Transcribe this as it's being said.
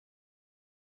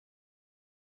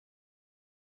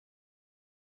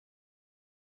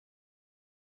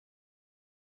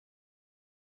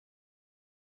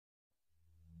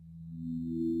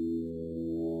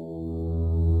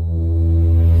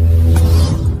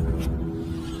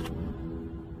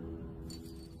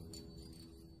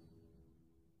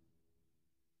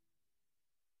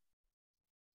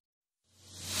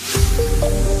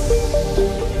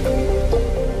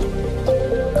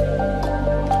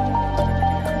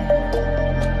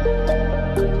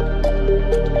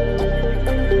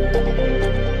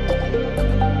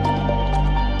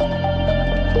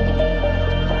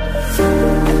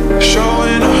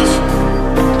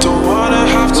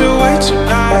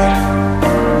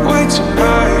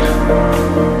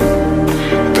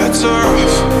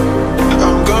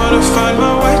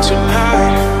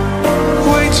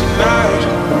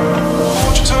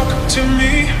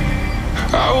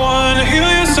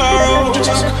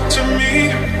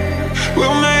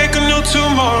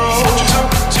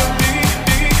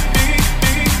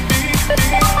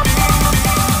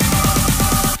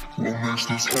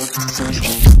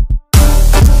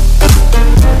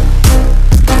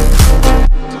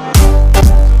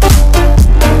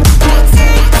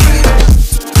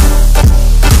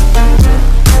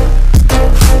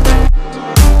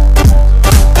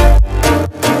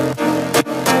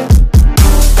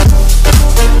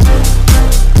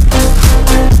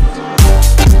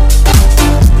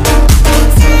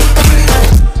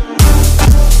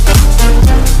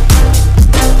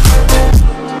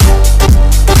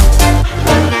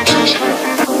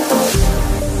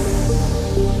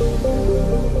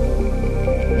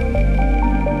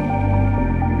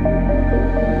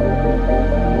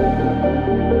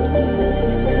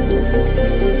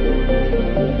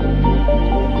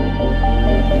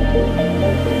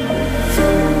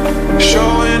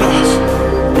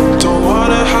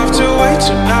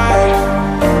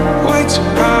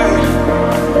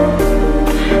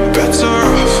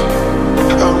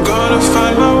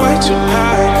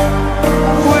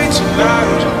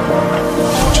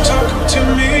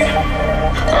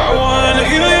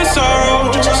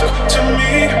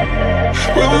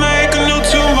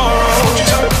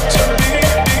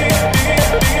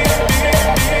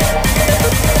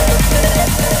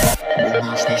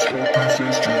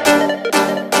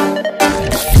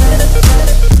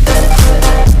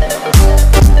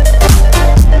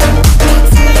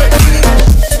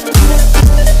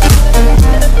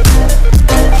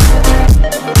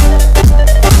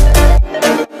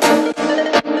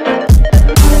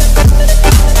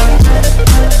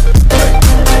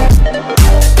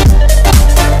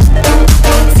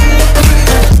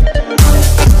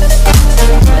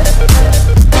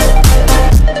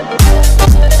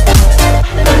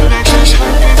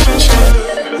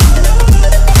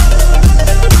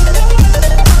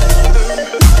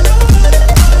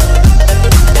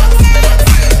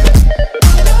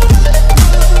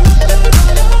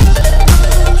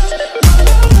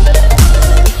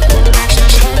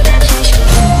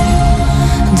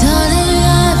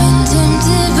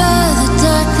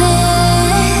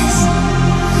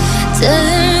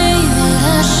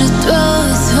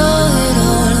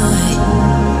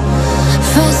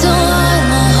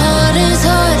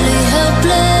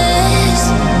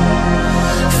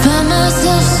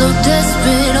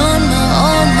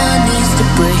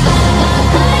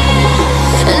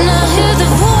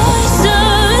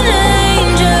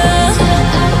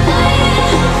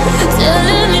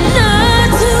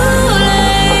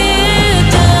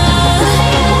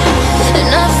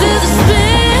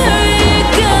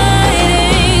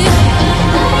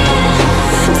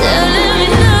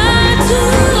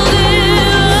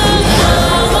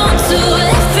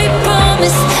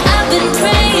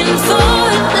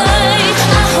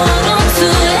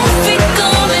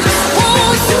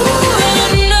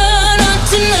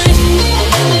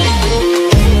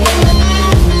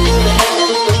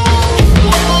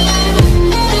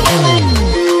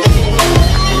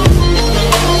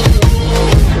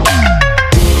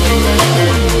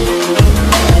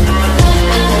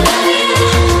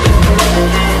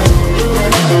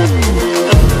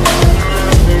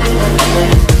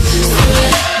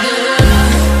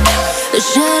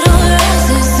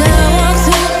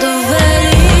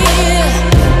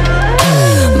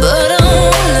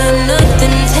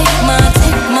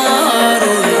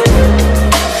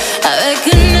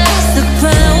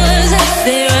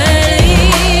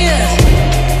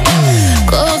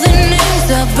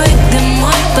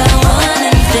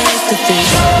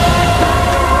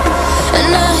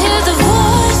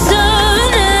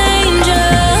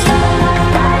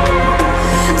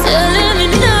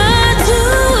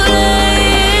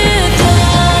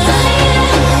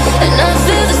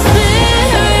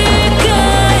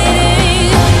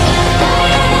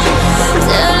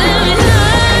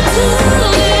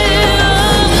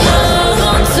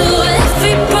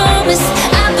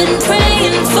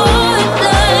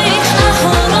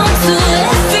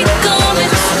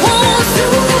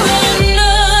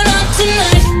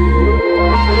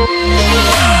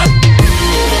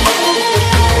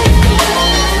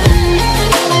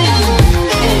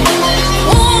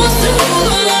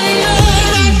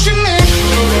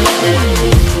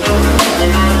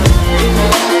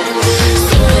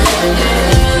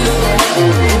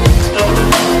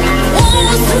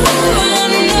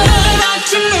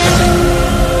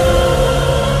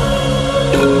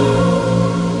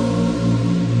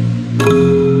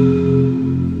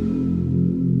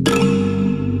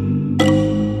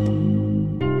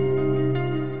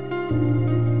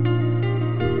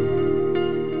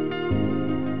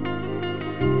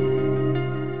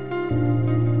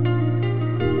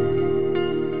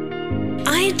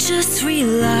just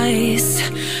realized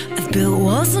I've built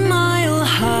walls a mile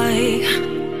high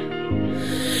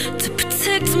to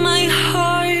protect my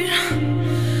heart,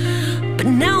 but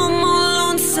now I'm all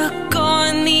alone, stuck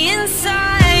on the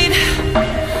inside.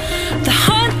 The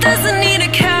heart doesn't need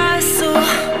a castle,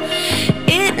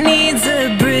 it needs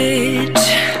a bridge.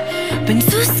 Been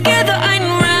too scared that I'd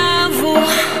unravel.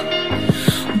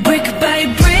 Brick by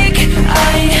brick,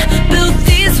 I built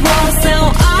these walls.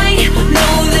 Now I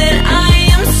know that I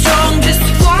am strong. Just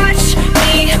watch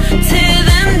me tear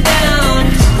them down.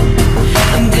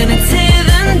 I'm gonna tear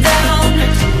them down.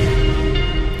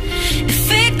 If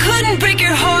it couldn't break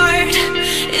your heart,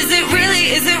 is it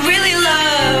really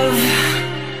love?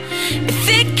 If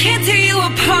it can't tear you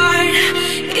apart,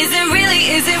 is it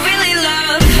really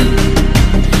love?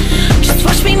 Just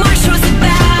watch me march towards the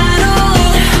battle.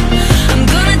 I'm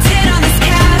gonna tear down this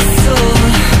castle.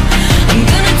 I'm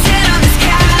gonna tear down this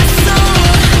castle.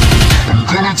 I'm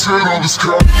gonna tear down this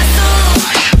castle.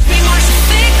 Watch me march. If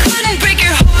it couldn't break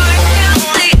your heart,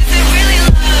 is it really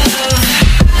love?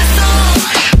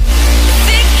 If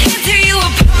it can't tear you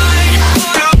apart,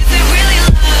 is it really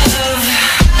love?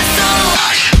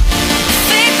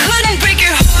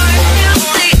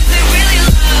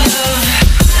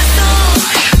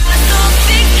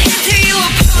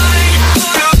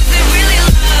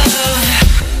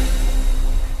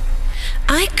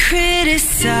 I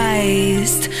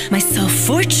criticized myself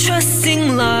for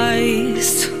trusting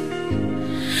lies.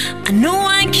 I know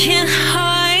I can't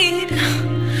hide,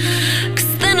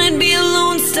 'cause then I'd be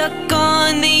alone, stuck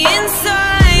on the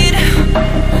inside.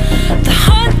 The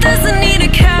heart doesn't need a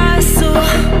castle,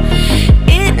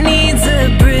 it needs a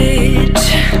bridge.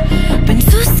 Been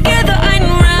too scared that I'd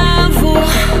unravel.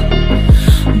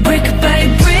 Brick by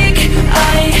brick,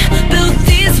 I built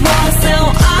these walls. Now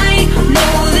I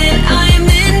know that I'm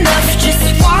enough. Just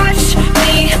watch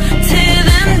me tear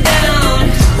them down.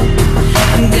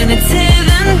 I'm gonna tear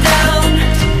them down.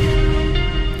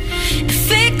 If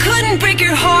it couldn't break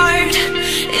your heart,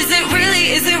 is it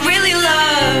really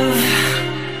love?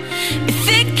 If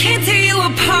it can't tear you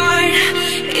apart,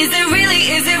 is it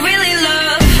really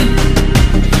love?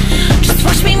 Just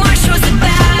watch me march towards the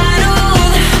battle.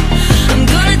 I'm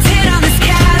gonna tear down this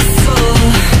castle.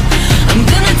 I'm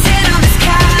gonna tear down this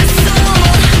castle.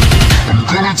 I'm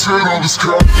gonna tear down this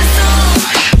castle.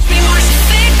 Watch me march. If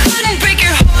it couldn't break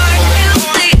your heart,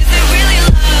 is it really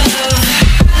love?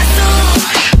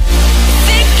 If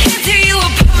it can't tear you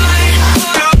apart,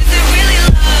 is it really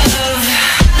love?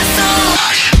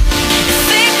 If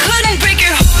it couldn't break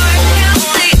your heart,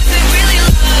 is it really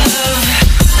love?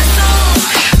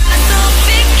 If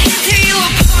it can't tear you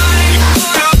apart,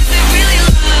 is it really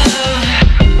love?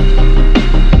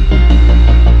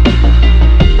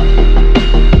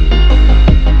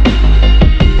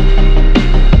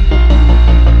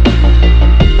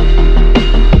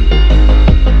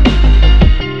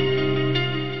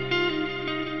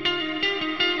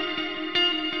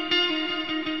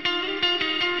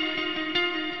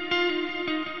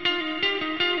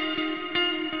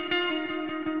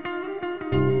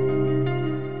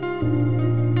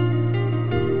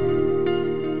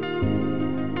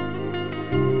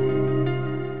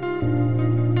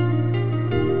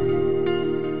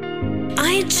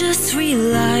 I just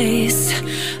realized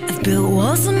I've built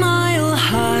walls a mile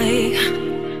high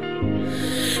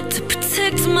to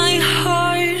protect my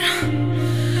heart,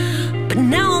 but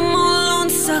now I'm all alone,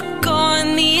 stuck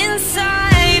on the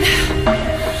inside.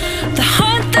 The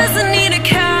heart doesn't need a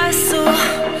castle,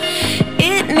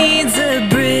 it needs a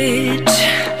bridge.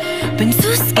 Been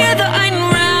too scared that I'd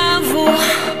unravel.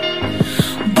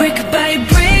 Brick by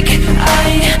brick, I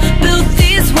built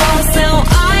these walls. Now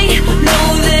I know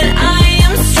that I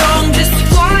am strong. Just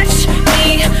watch me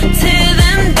tear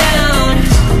them down.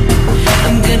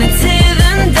 I'm gonna tear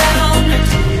them down.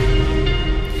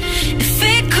 If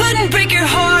it couldn't break your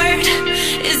heart,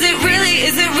 is it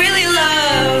really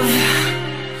love?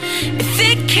 If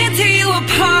it can't tear you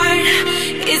apart,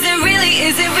 is it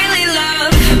really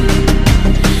love?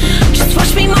 Just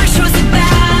watch me march towards the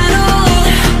battle.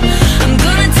 I'm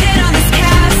gonna tear down this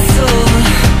castle.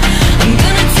 I'm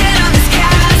gonna tear down this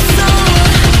castle.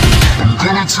 I'm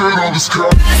gonna tear down this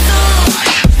castle.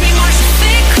 Watch me march. If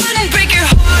it couldn't break your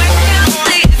heart,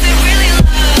 is it really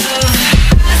love?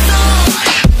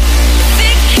 If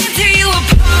it can't tear you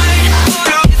apart,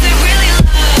 is it really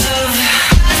love?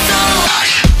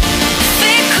 If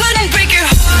it couldn't break your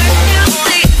heart,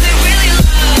 is it really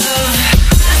love?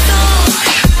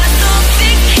 If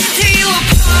it can't tear you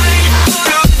apart,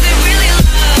 is it really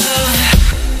love?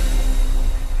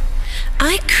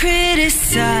 I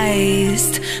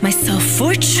criticized myself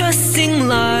for trusting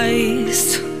lies.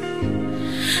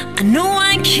 I know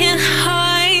I can't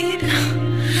hide,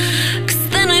 'cause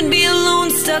then I'd be alone,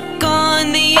 stuck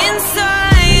on the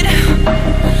inside.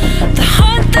 The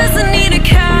heart doesn't need a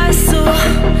castle,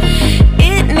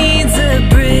 it needs a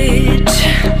bridge.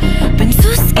 Been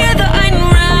too scared that I'd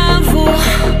unravel.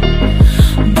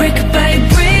 Brick by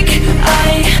brick,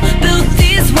 I built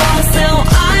these walls. Now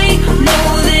I know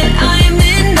that I'm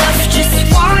enough. Just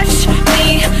watch me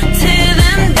tear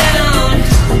them down.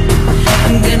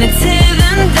 I'm gonna tear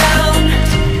them down.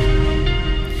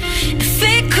 If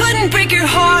it couldn't break your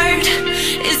heart,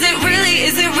 is it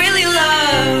really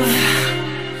love?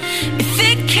 If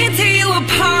it can't tear you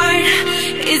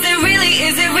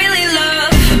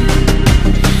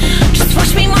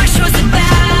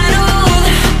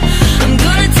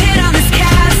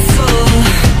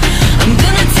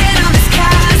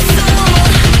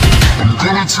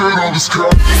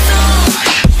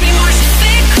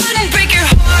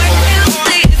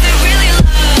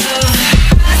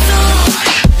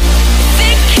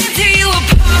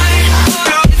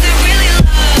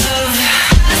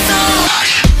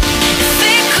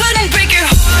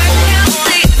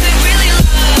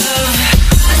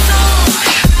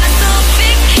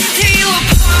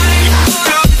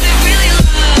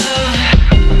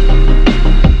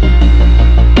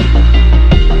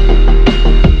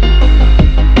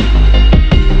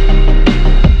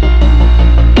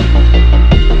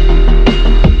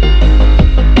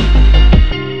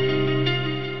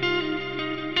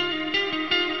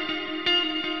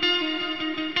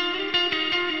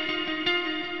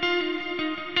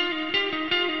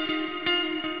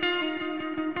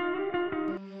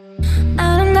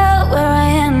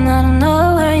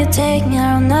take me,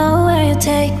 I don't know where you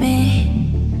take me.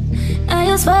 I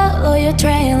just follow your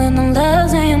trail and I'm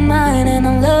losing your mind and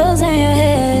I'm losing your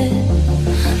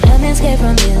head. Let me escape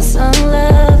from this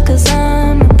unlove.